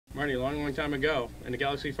Marty, a long, long time ago, in a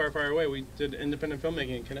galaxy far, far away, we did independent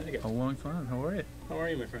filmmaking in Connecticut. A long time. How are you? How are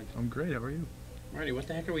you, my friend? I'm great. How are you? Marty, what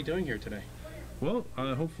the heck are we doing here today? Well,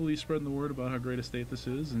 hopefully spreading the word about how great a state this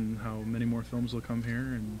is and how many more films will come here,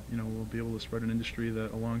 and we'll be able to spread an industry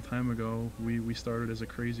that a long time ago we started as a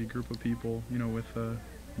crazy group of people, with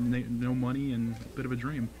no money and a bit of a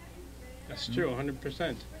dream. That's true,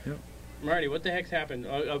 100%. Yep. Marty, what the heck's happened?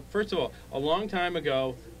 First of all, a long time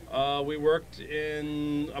ago, we worked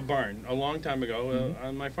in a barn a long time ago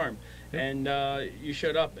on my farm. Yep. And you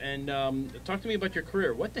showed up and talk to me about your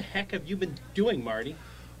career. What the heck have you been doing, Marty?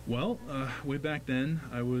 Well, way back then,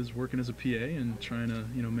 I was working as a PA and trying to,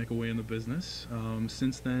 make a way in the business.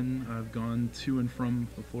 Since then, I've gone to and from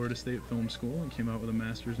the Florida State Film School and came out with a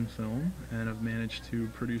master's in film, and I've managed to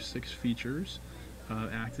produce 6 features,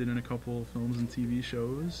 acted in a couple films and TV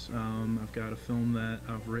shows. I've got a film that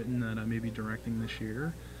I've written that I may be directing this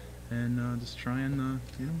year, and just trying to,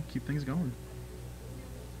 keep things going.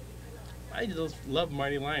 I just love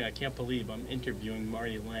Marty Lang. I can't believe I'm interviewing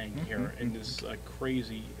Marty Lang here in this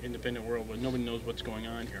crazy independent world where nobody knows what's going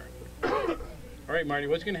on here. All right, Marty,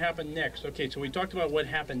 what's going to happen next? Okay, so we talked about what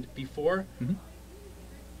happened before.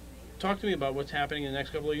 Talk to me about what's happening in the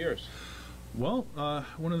next couple of years. Well,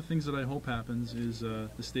 one of the things that I hope happens is the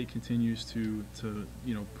state continues to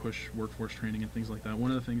push workforce training and things like that.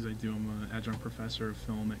 One of the things I do, I'm an adjunct professor of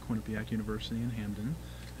film at Quinnipiac University in Hamden.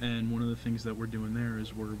 And one of the things that we're doing there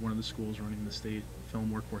is we're one of the schools running the state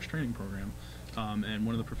film workforce training program. And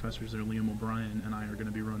one of the professors there, Liam O'Brien, and I are going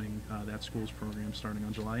to be running that school's program starting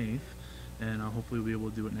on July 8th. And hopefully we'll be able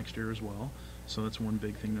to do it next year as well. So that's one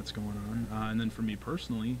big thing that's going on. And then for me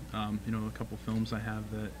personally, a couple films I have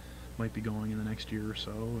that might be going in the next year or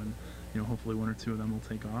so. And, hopefully 1 or 2 of them will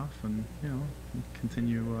take off and,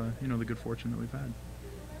 continue, the good fortune that we've had.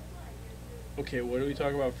 Okay, what do we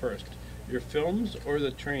talk about first? Your films or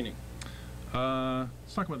the training?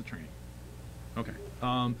 Let's talk about the training. Okay.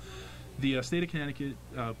 The state of Connecticut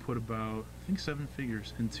put about, I think, 7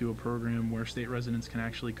 figures into a program where state residents can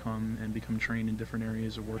actually come and become trained in different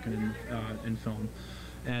areas of working in film.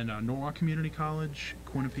 And Norwalk Community College,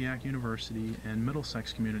 Quinnipiac University, and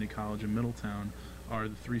Middlesex Community College in Middletown are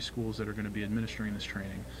the 3 schools that are going to be administering this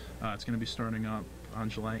training. It's going to be starting up on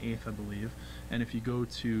July 8th, I believe. And if you go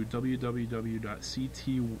to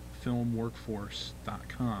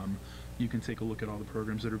www.ctfilmworkforce.com, you can take a look at all the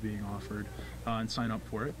programs that are being offered and sign up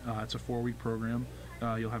for it. It's a 4-week program.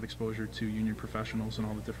 You'll have exposure to union professionals and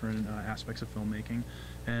all the different aspects of filmmaking.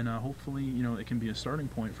 And hopefully, it can be a starting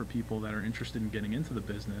point for people that are interested in getting into the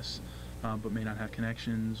business, but may not have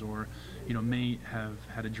connections, or may have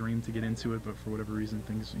had a dream to get into it, but for whatever reason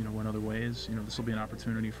things went other ways. This will be an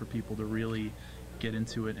opportunity for people to really get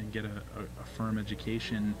into it and get a firm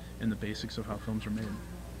education in the basics of how films are made.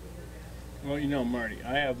 Well, Marty,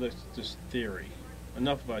 I have this theory.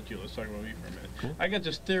 Enough about you. Let's talk about me for a minute. Cool. I got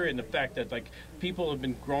this theory in the fact that people have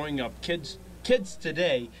been growing up. Kids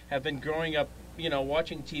today have been growing up,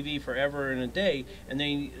 watching TV forever and a day, and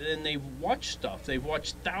they've watched stuff. They've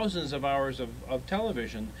watched thousands of hours of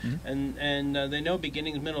television, and they know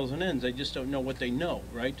beginnings, middles, and ends. They just don't know what they know,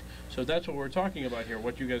 right? So that's what we're talking about here.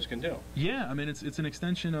 What you guys can do. Yeah, I mean it's an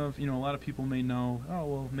extension of a lot of people may know. Oh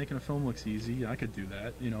well, making a film looks easy. I could do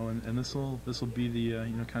that, and this will be the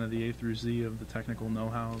kind of the A through Z of the technical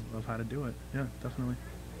know-how of how to do it. Yeah, definitely.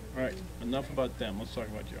 All right, enough about them. Let's talk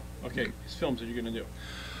about you. Okay, these films that you're going to do.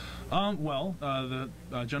 The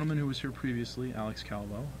gentleman who was here previously, Alex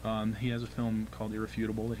Calvo, he has a film called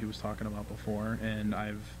Irrefutable that he was talking about before, and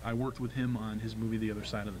I worked with him on his movie The Other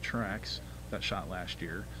Side of the Tracks that shot last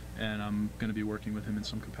year, and I'm going to be working with him in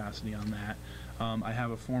some capacity on that. I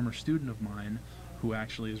have a former student of mine who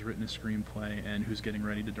actually has written a screenplay and who's getting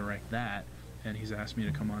ready to direct that, and he's asked me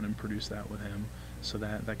to come on and produce that with him, so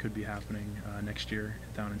that could be happening next year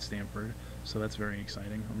down in Stamford, so that's very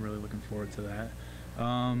exciting. I'm really looking forward to that.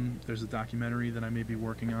 There's a documentary that I may be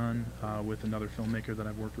working on with another filmmaker that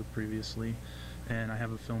I've worked with previously, and I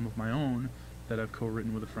have a film of my own that I've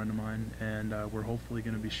co-written with a friend of mine, and we're hopefully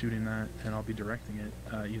going to be shooting that, and I'll be directing it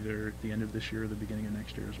either at the end of this year or the beginning of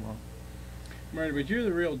next year as well. Marty, but you're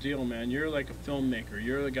the real deal, man. You're like a filmmaker.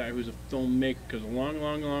 You're the guy who's a filmmaker, because a long,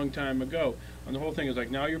 long, long time ago, and the whole thing is like,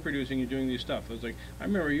 now you're producing, you're doing these stuff. It was like, I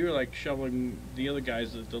remember you were like shoveling the other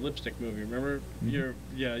guys the lipstick movie. Remember? Yeah.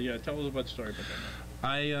 Tell us about the story about that.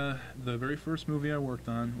 The very first movie I worked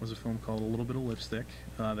on was a film called A Little Bit of Lipstick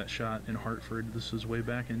that shot in Hartford. This was way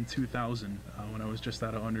back in 2000 when I was just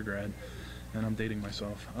out of undergrad, and I'm dating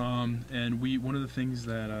myself. And one of the things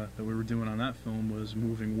that we were doing on that film was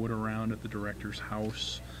moving wood around at the director's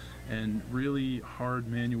house and really hard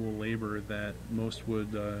manual labor that most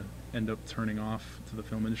would end up turning off to the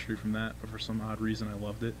film industry from that, but for some odd reason I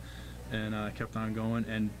loved it, and I kept on going.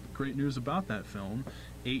 And great news about that film,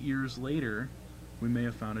 8 years later, we may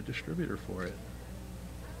have found a distributor for it.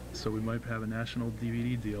 So we might have a national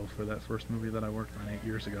DVD deal for that first movie that I worked on 8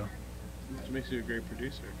 years ago. Which makes you a great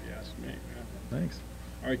producer, if you ask me. Yeah. Thanks.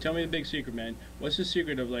 All right, tell me the big secret, man. What's the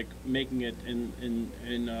secret of like making it in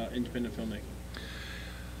independent filmmaking?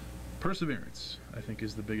 Perseverance, I think,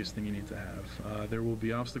 is the biggest thing you need to have. There will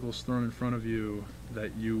be obstacles thrown in front of you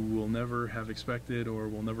that you will never have expected or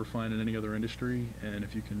will never find in any other industry, and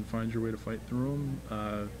if you can find your way to fight through them,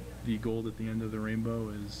 the gold at the end of the rainbow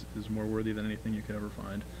is more worthy than anything you could ever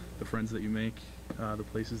find. The friends that you make, the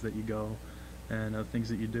places that you go, and the things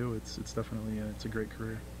that you do, it's definitely it's a great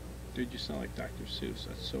career. Dude, you sound like Dr. Seuss.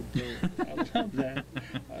 That's so brilliant. I love that.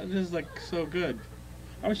 This is like so good.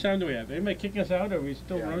 How much time do we have? Anybody kicking us out, or are we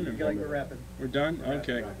still running? Like we're wrapping. We're done?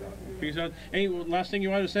 Okay. Peace out. Any last thing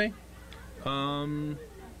you want to say? I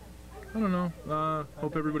don't know.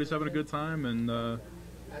 Hope everybody's having a good time, and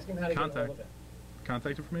Ask him how to get a hold of it.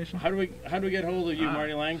 Contact information. How do we get hold of you,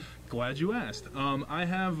 Marty Lang? Glad you asked. I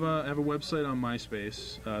have a website on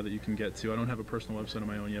MySpace that you can get to. I don't have a personal website of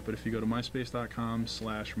my own yet, but if you go to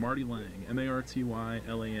myspace.com/Marty Lang,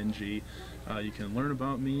 MartyLang, you can learn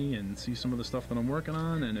about me and see some of the stuff that I'm working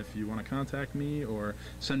on. And if you want to contact me or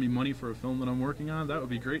send me money for a film that I'm working on, that would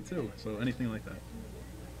be great too. So anything like that.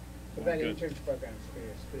 What about internship programs for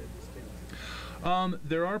your students?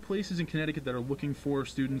 There are places in Connecticut that are looking for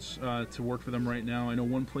students to work for them right now. I know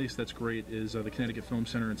one place that's great is the Connecticut Film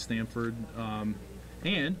Center in Stamford,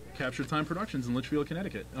 and Captured Time Productions in Litchfield,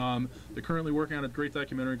 Connecticut. They're currently working on a great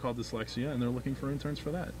documentary called Dyslexia, and they're looking for interns for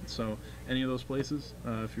that. So any of those places,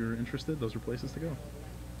 if you're interested, those are places to go.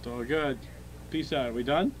 It's all good. Peace out. Are we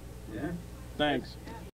done? Yeah. Thanks.